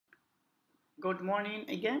Good morning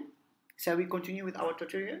again. So we continue with our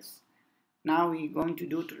tutorials. Now we're going to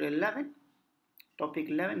do tutorial 11, topic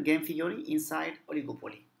 11, game theory inside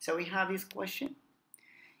oligopoly. So we have this question.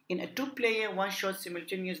 In a two-player one-shot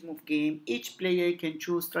simultaneous move game, each player can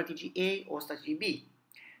choose strategy A or strategy B.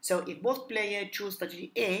 So if both players choose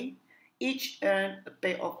strategy A, each earn a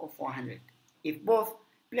payoff of 400. If both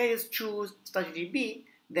players choose strategy B,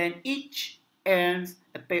 then each earns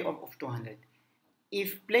a payoff of 200.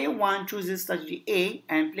 If player 1 chooses strategy A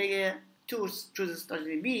and player 2 chooses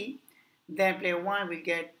strategy B, then player 1 will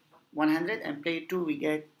get 100 and player 2 will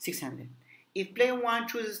get 600. If player 1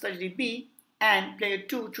 chooses strategy B and player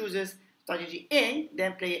 2 chooses strategy A,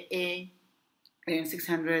 then player A earns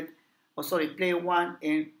 600, or sorry, player 1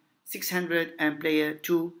 earns 600 and player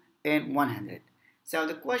 2 earns 100. So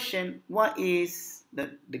the question, what is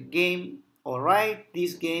the game, or write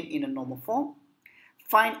this game in a normal form?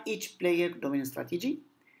 Find each player dominant strategy,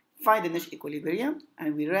 find the Nash equilibrium,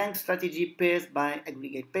 and we rank strategy pairs by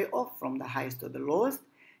aggregate payoff from the highest to the lowest.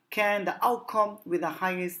 Can the outcome with the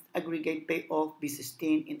highest aggregate payoff be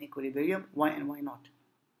sustained in equilibrium? Why and why not?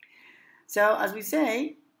 So as we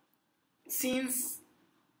say, since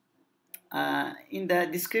in the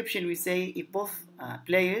description we say if both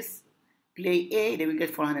players play A, they will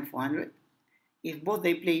get 400, 400. If both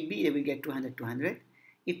they play B, they will get 200, 200.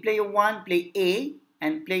 If player 1 play A,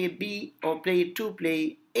 and player B or player 2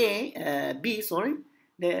 play B,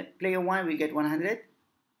 the player 1 will get 100,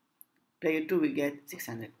 player 2 will get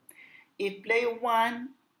 600. If player 1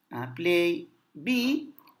 play B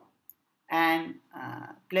and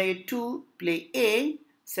player 2 play A,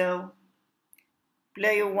 so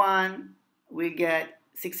player 1 will get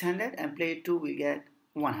 600 and player 2 will get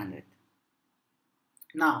 100.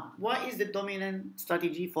 Now, what is the dominant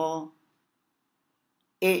strategy for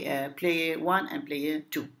player 1 and player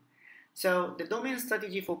 2? So the dominant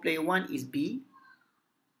strategy for player 1 is B,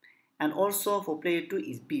 and also for player 2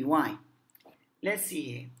 is B. Why? Let's see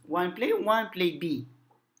here. When player 1 play B,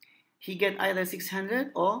 he get either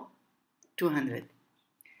 600 or 200.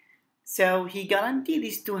 So he guaranteed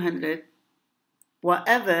this 200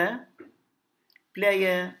 whatever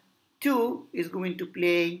player 2 is going to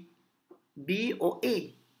play B or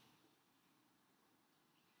A.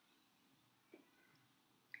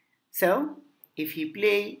 So if he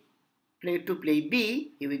player 2 play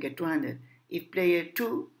B, he will get 200. If player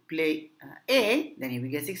 2 play A, then he will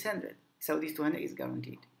get 600. So this 200 is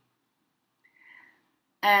guaranteed.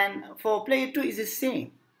 And for player 2 is the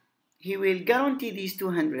same. He will guarantee these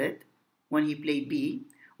 200 when he play B,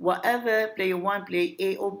 whatever player 1 play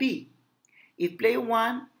A or B. If player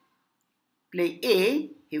 1 play A,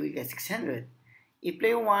 he will get 600. If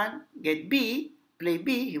player 1 get B, play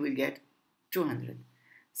B, he will get 200.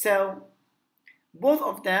 So both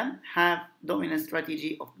of them have dominant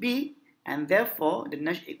strategy of B, and therefore the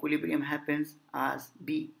Nash equilibrium happens as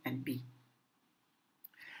B and B.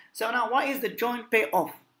 So now what is the joint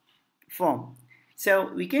payoff form?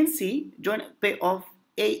 So we can see joint payoff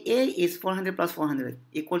AA is 400 plus 400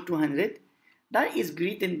 equal 200. That is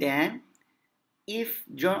greater than if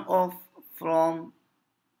joint off from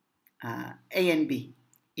A and B.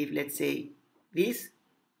 If let's say this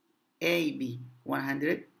AB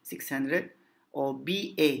 100, 600, or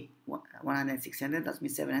BA 100, 600, that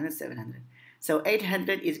means 700, 700. So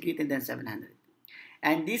 800 is greater than 700.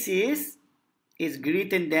 And this is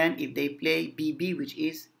greater than if they play BB, which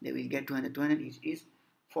is, they will get 200, 200, which is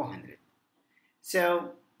 400.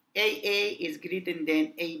 So AA is greater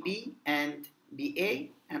than AB and BA,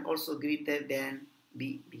 and also greater than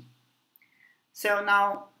BB. So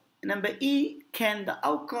now, number E, can the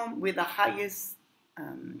outcome with the highest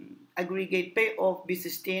aggregate payoff be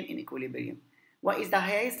sustained in equilibrium? What is the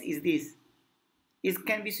highest is this. It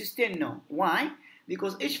can be sustained? No. Why?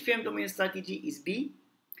 Because each firm dominant strategy is B.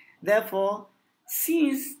 Therefore,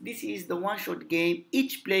 since this is the one-shot game,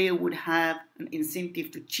 each player would have an incentive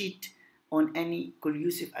to cheat on any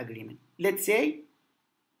collusive agreement. Let's say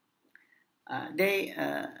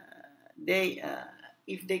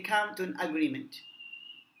if they come to an agreement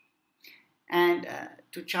and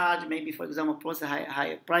to charge maybe, for example, process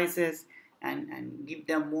higher prices and give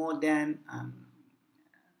them more than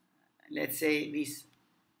let's say this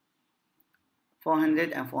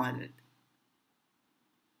 400 and 400,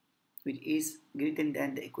 which is greater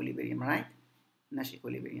than the equilibrium, right? Nash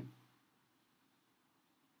equilibrium.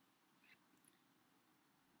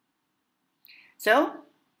 So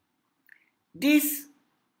this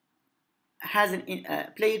has an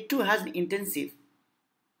player 2 has an intensive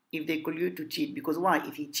if they collude to cheat, because why?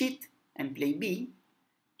 If he cheat and play B,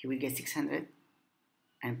 he will get 600,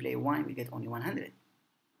 and player 1 will get only 100.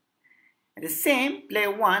 The same, player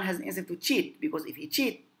 1 has an incentive to cheat, because if he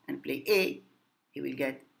cheat and play A, he will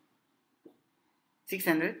get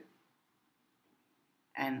 600,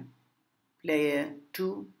 and player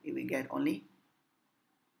 2, he will get only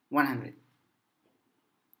 100.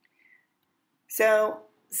 So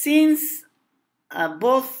since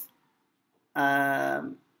both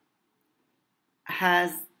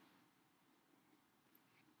has,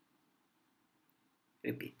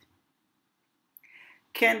 repeat,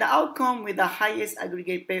 can the outcome with the highest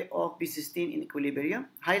aggregate payoff be sustained in equilibrium?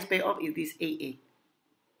 Highest payoff is this AA.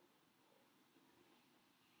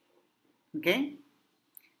 Okay,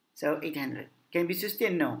 so 800 can be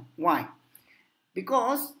sustained. No. Why?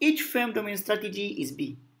 Because each firm domain strategy is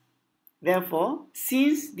B. Therefore,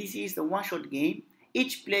 since this is a one-shot game,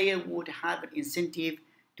 each player would have an incentive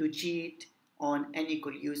to cheat on any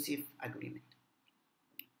collusive agreement.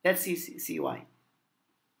 Let's see why.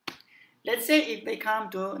 Let's say if they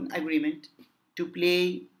come to an agreement to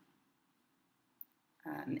play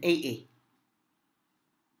an AA,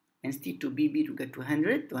 instead to BB to get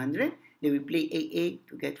 200, they will play AA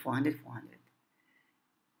to get 400.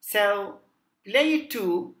 So player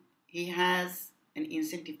 2, he has an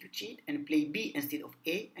incentive to cheat and play B instead of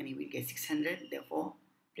A, and he will get 600. Therefore,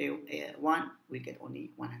 player 1 will get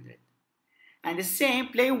only 100. And the same,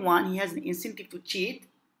 player 1, he has an incentive to cheat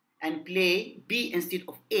and play B instead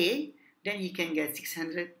of A. Then he can get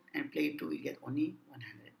 600, and player 2 will get only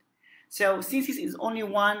 100. So since this is only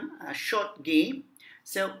one short game,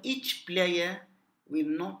 so each player will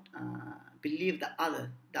not believe the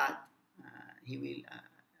other that he will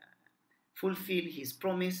fulfill his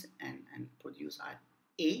promise and produce at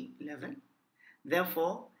A level.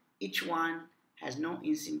 Therefore, each one has no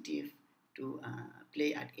incentive to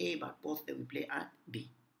play at A, but both they will play at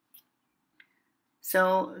B.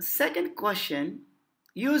 So, second question,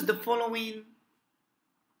 use the following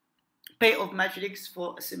payoff matrix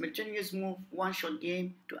for a simultaneous move one-shot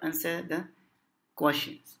game to answer the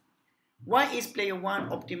questions. Why is player 1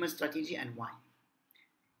 optimal strategy and why?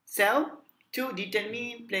 So, to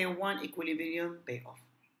determine player 1 equilibrium payoff.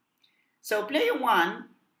 So, player 1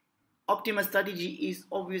 optimal strategy is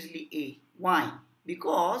obviously A. Why?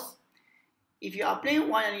 Because if you are player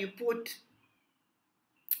 1 and you put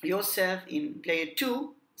yourself in player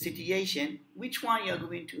 2 situation, which one you are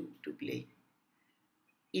going to play?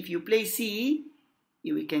 If you play C,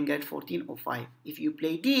 you can get 14 or 5. If you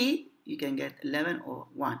play D, you can get 11 or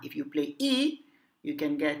 1. If you play E, you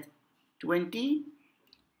can get 20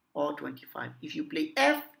 or 25. If you play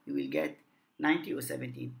F, you will get 90 or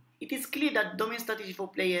 17. It is clear that domain strategy for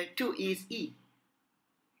player 2 is E.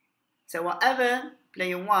 So whatever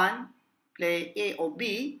player 1 play A or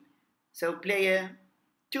B, so player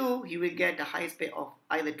 2, he will get the highest payoff,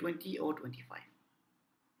 either 20 or 25.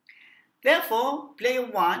 Therefore, player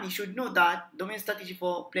 1, he should know that domain strategy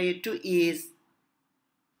for player 2 is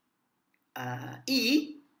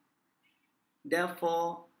E.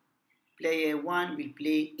 Therefore, player 1 will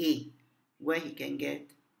play A, where he can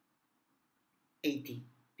get 80.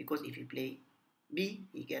 Because if he play B,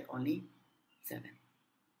 he get only 7.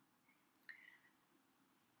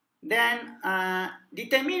 Then,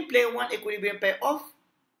 determine player 1 equilibrium payoff.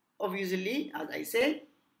 Obviously, as I said,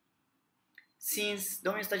 since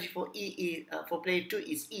domain strategy for E is, for player 2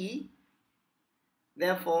 is E,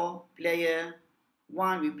 therefore player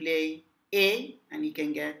 1 will play A and he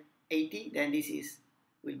can get 80. Then this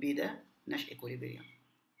will be the Nash equilibrium.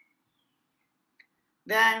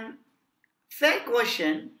 Then third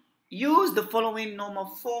question, use the following normal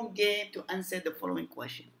form game to answer the following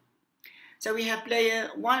question. So we have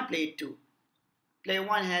player 1, player 2. Player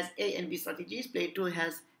 1 has A and B strategies. Player 2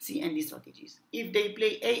 has C and D strategies. If they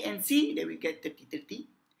play A and C, they will get 30-30.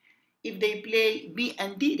 If they play B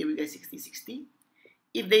and D, they will get 60-60.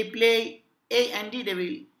 If they play A and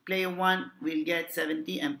D, player 1 will get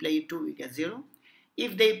 70 and player 2 will get 0.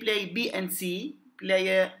 If they play B and C,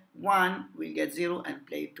 player 1 will get 0 and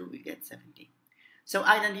player 2 will get 70. So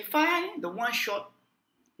identify the one-shot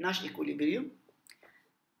Nash equilibrium.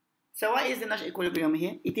 So what is the Nash equilibrium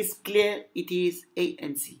here? It is clear it is A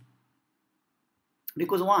and C.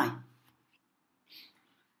 Because why?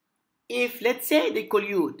 If, let's say, they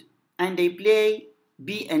collude and they play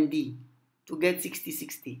B and D to get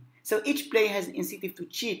 60-60. So each player has an incentive to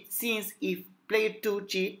cheat, since if player 2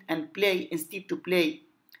 cheat and play, instead to play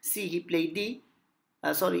C, he play D.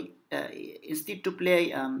 Instead to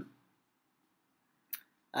play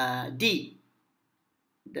D,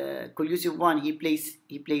 the collusive one, he plays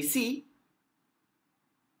C.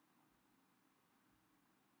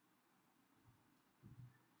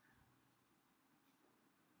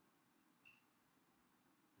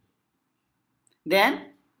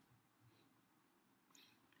 Then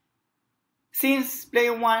Since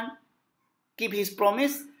player 1 keep his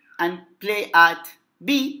promise and play at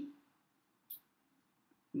B,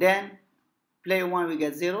 then player 1 will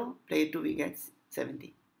get 0, player 2 will get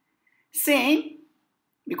 70. Same,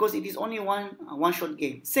 because it is only one shot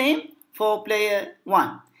game. Same for player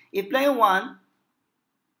 1. If player 1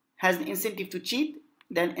 has an incentive to cheat,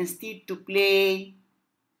 then instead to play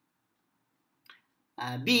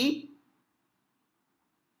B,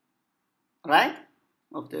 right,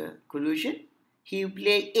 of the collusion, he will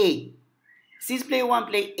play A. Since player 1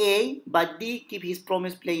 play A, but D keep his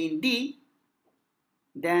promise playing D,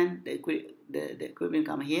 then the equilibrium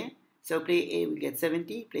come here. So player A will get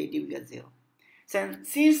 70, player D will get 0. So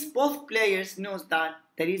since both players knows that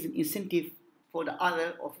there is an incentive for the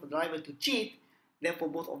other or for the rival to cheat, therefore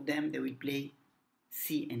both of them, they will play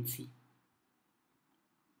C and C.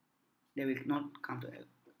 They will not come to a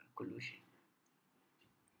collusion.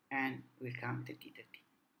 And will come 30-30.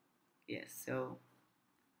 Yes, so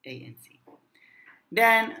A and C.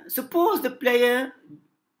 Then suppose the player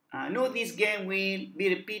know this game will be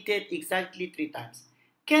repeated exactly 3 times.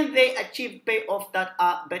 Can they achieve payoff that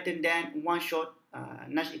are better than one shot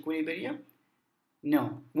Nash equilibrium?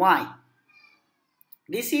 No. Why?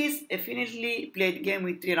 This is a finitely played game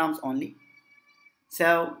with 3 rounds only.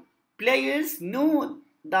 So players know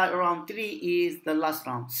that round 3 is the last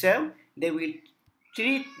round. So they will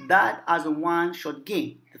treat that as a one shot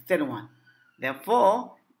game, the third one.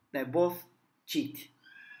 Therefore, they both cheat.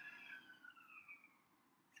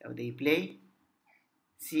 So they play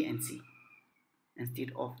C and C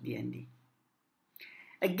instead of D and D.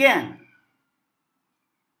 Again,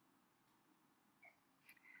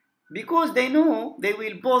 because they know they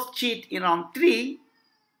will both cheat in round 3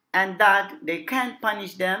 and that they can't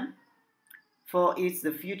punish them for it's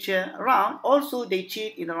the future round, also they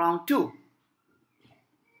cheat in round 2.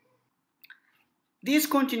 This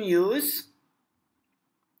continues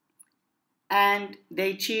and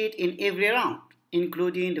they cheat in every round,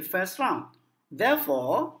 including the first round.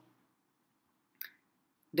 Therefore,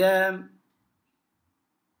 the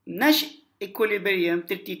Nash equilibrium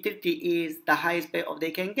 30-30 is the highest payoff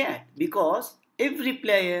they can get because every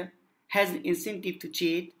player has an incentive to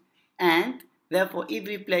cheat, and therefore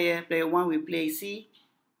every player 1 will play C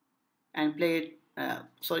and play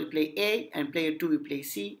A, and player 2 will play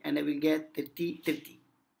C, and they will get 30-30.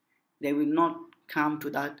 They will not come to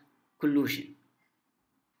that collusion.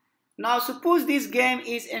 Now suppose this game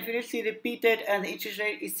is infinitely repeated and the interest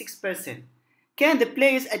rate is 6%. Can the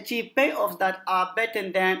players achieve payoffs that are better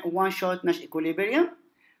than one shot Nash equilibrium?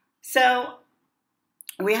 So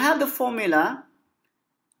we have the formula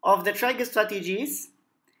of the triangle strategies,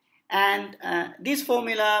 and this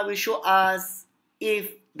formula will show us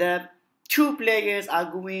if the 2 players are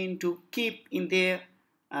going to keep in their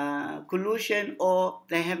collusion or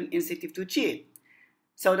they have an incentive to cheat.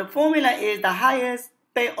 So the formula is the highest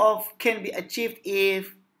payoff can be achieved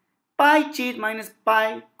if pi cheat minus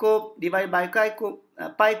pi cope divided by pi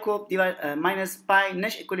cope minus pi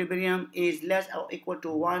Nash equilibrium is less or equal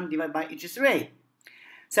to 1 divided by interest rate.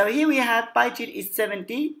 So here we have pi cheat is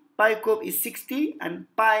 70, pi cope is 60, and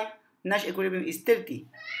pi Nash equilibrium is 30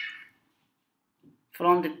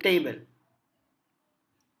 from the table.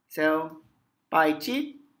 So pi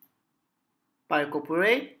cheat, pi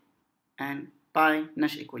cooperate, and pi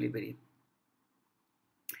Nash equilibrium.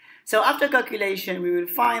 So after calculation, we will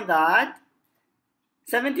find that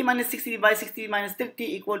 70 minus 60 divided by 60 minus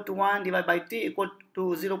 30 equal to 1 divided by 3 equal to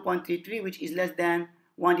 0.33, which is less than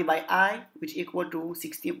 1 divided by I, which equal to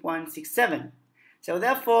 16.67. So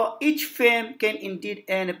therefore, each firm can indeed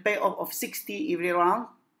earn a payoff of 60 every round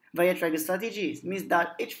via triangle strategies. Means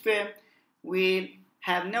that each firm will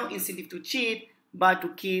have no incentive to cheat, but to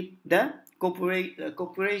keep the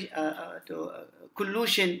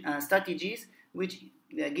collusion strategies, which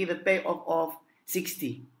give a payoff of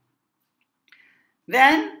 60.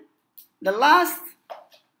 Then the last,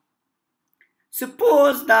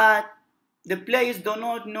 suppose that the players do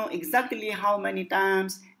not know exactly how many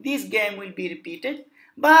times this game will be repeated,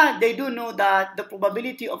 but they do know that the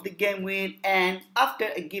probability of the game will end after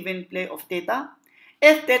a given play of theta.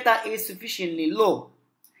 If theta is sufficiently low,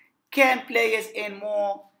 can players earn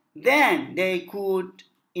more than they could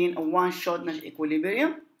in a one-shot Nash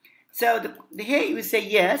equilibrium? So here you will say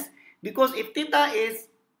yes, because if theta is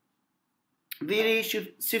very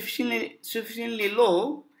sufficiently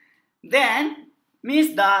low, then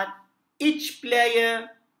means that each player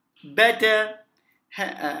better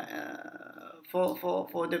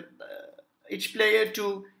for the each player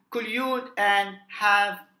to collude and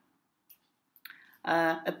have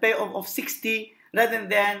a payoff of 60 rather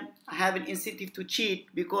than have an incentive to cheat,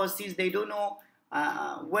 because since they don't know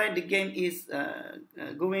where the game is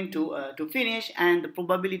going to finish, and the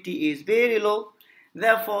probability is very low.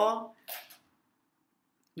 Therefore,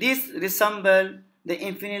 this resembles the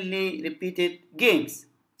infinitely repeated games.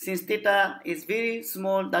 Since theta is very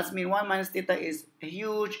small, that means 1 minus theta is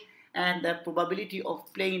huge, and the probability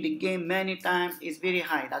of playing the game many times is very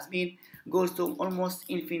high. That means goes to almost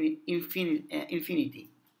infinity.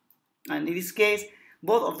 And in this case,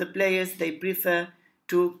 both of the players, they prefer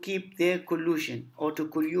to keep their collusion or to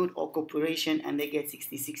collude or cooperation, and they get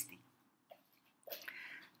 60-60.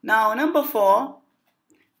 Now, number 4,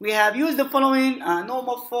 we have used the following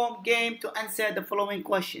normal form game to answer the following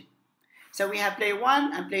question. So we have player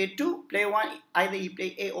 1 and player 2. Player 1, either you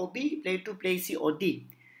play A or B. Player 2 plays C or D.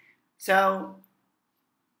 So,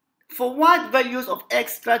 for what values of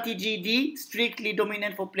X strategy D strictly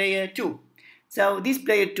dominant for player 2? So this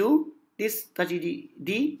player 2, this strategy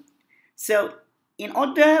D. So in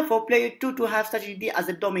order for player 2 to have strategy D as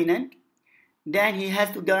a dominant, then he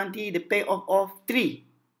has to guarantee the payoff of 3.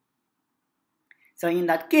 So in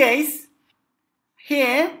that case,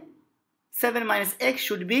 here 7 minus X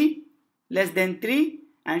should be less than 3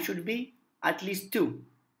 and should be at least 2.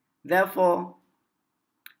 Therefore,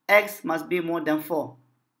 X must be more than 4.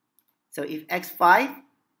 So if X 5,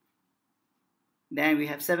 then we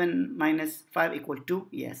have 7 minus 5 equal 2.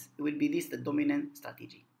 Yes, it will be this the dominant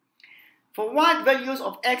strategy. For what values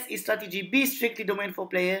of X is strategy B strictly dominant for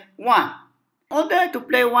player 1? In order to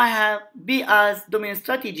player 1 have B as dominant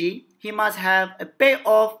strategy, he must have a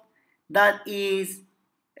payoff that is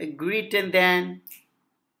greater than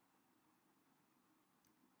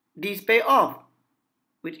this payoff,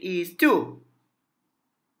 which is 2.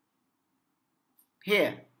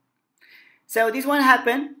 Here. So this one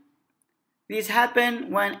happened. This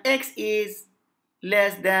happened when X is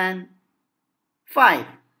less than 5.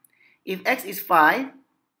 If X is 5,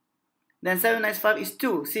 then 7 minus 5 is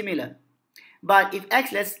 2, similar. But if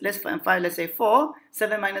X less than 5, let's say 4,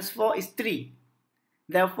 7 minus 4 is 3.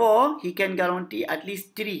 Therefore, he can guarantee at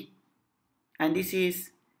least 3. And this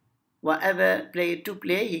is whatever player 2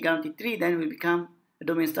 play, he guaranteed 3, then will become a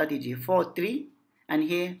dominant strategy. 4, 3, and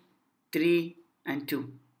here 3 and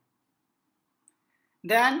 2.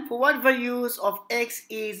 Then, for what values of X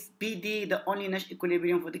is BD the only Nash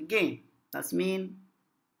equilibrium for the game? That means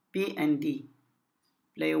B and D.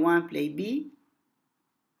 Player 1 play B,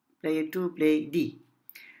 player 2 play D.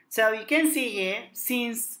 So you can see here,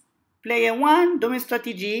 since player 1 dominant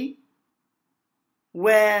strategy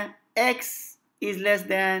where X is less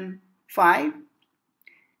than 5,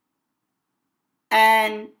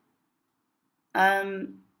 and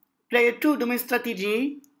player 2 dominant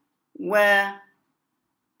strategy where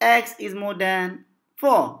X is more than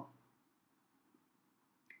 4.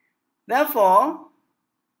 Therefore,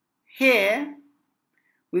 here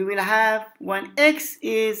we will have when X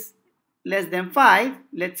is less than 5,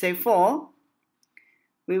 let's say 4,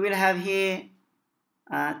 we will have here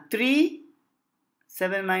 3,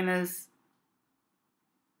 7 minus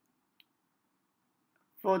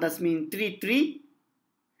 4, that means 3, 3.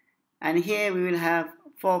 And here we will have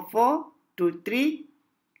 4, 4, 2, 3.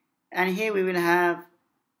 And here we will have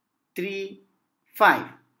 3, 5.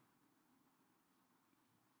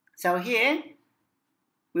 So here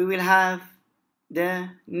we will have the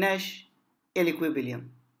Nash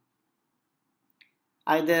equilibrium.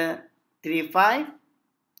 Either 3, 5,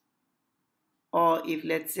 or if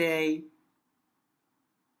let's say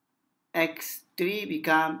X3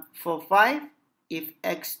 become 4, 5, if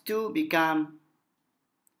X2 become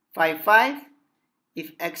 5, 5,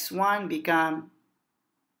 if X1 become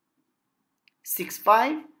 6,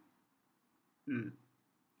 5,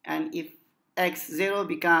 and if X0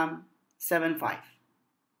 become 7, 5.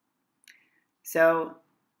 So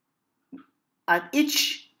at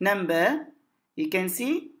each number, you can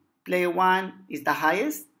see player 1 is the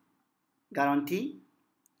highest, guarantee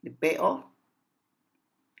the payoff,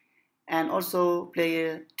 and also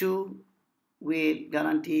player 2 will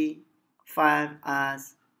guarantee 5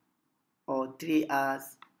 as or 3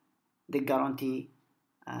 as the guarantee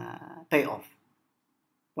payoff,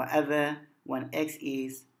 whatever when X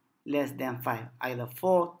is less than 5, either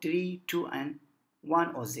 4, 3, 2, and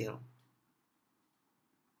 1 or 0.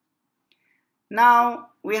 Now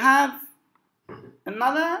we have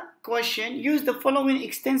another question. Use the following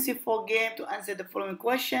extensive for game to answer the following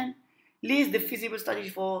question. List the feasible strategy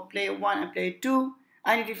for player 1 and player 2.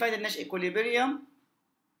 Identify the Nash equilibrium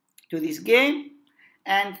to this game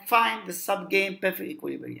and find the sub-game perfect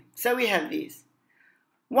equilibrium. So we have this.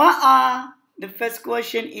 What are the first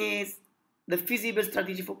question is the feasible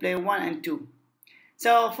strategy for player 1 and 2.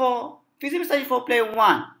 So for feasible strategy for player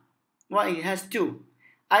 1, well, it has 2.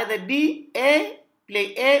 Either B, A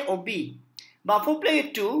play A or B. But for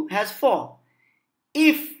player 2 has 4.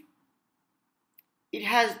 If it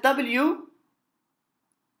has W,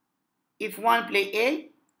 if 1 play A,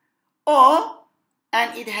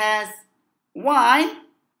 and it has Y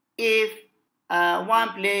if 1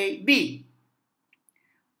 play B.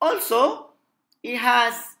 Also, it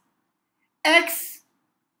has X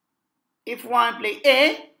if 1 play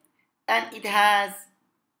A, and it has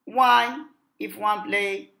Y if 1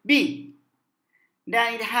 play B.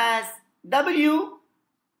 Then it has W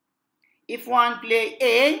if 1 play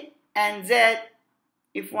A, and Z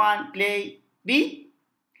if 1 play B.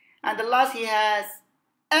 And the last, he has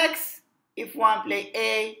X if 1 play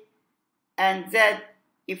A, and Z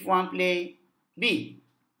if 1 play B.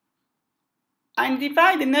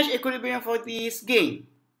 Identify the Nash equilibrium for this game.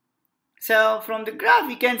 So from the graph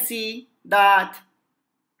you can see that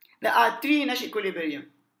there are 3 Nash equilibrium.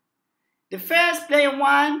 The first, player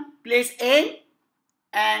 1 plays A,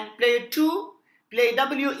 and player 2 play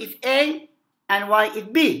W if A and Y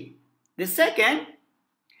if B. The second,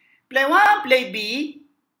 player 1 play B,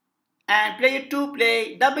 and player 2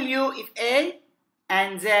 play W if A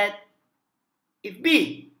and Z if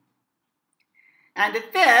B. And the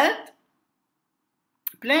third,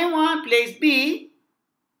 player 1 plays B,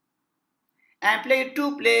 and player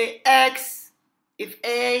 2 play X if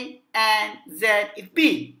A and Z if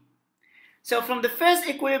B. So from the first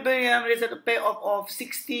equilibrium, there is a payoff of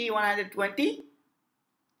 60, 120.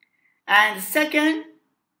 And the second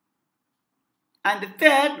and the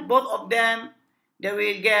third, both of them, they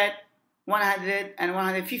will get 100 and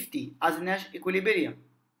 150 as a Nash equilibrium.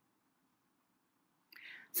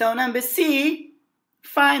 So number C,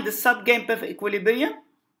 find the subgame perfect equilibrium.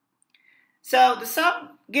 So the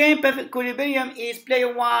subgame perfect equilibrium is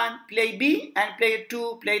player 1 play B, and player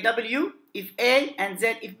 2 play W if A and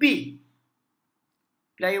Z if B.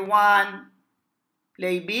 Player 1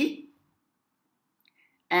 play B,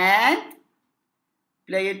 and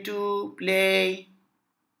player 2 play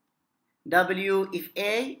W if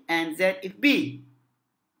A and Z if B.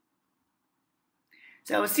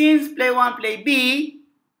 So since player 1 play B,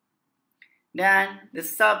 then the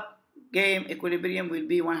sub-game equilibrium will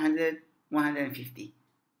be 100, 150.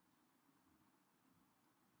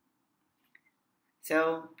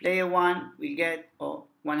 So player 1 will get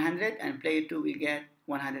 100 and player 2 will get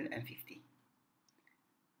 150.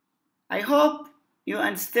 I hope you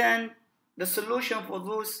understand the solution for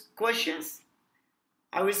those questions.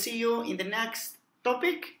 I will see you in the next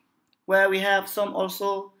topic, where we have some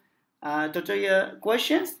also tutorial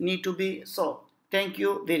questions need to be solved. Thank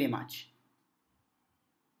you very much.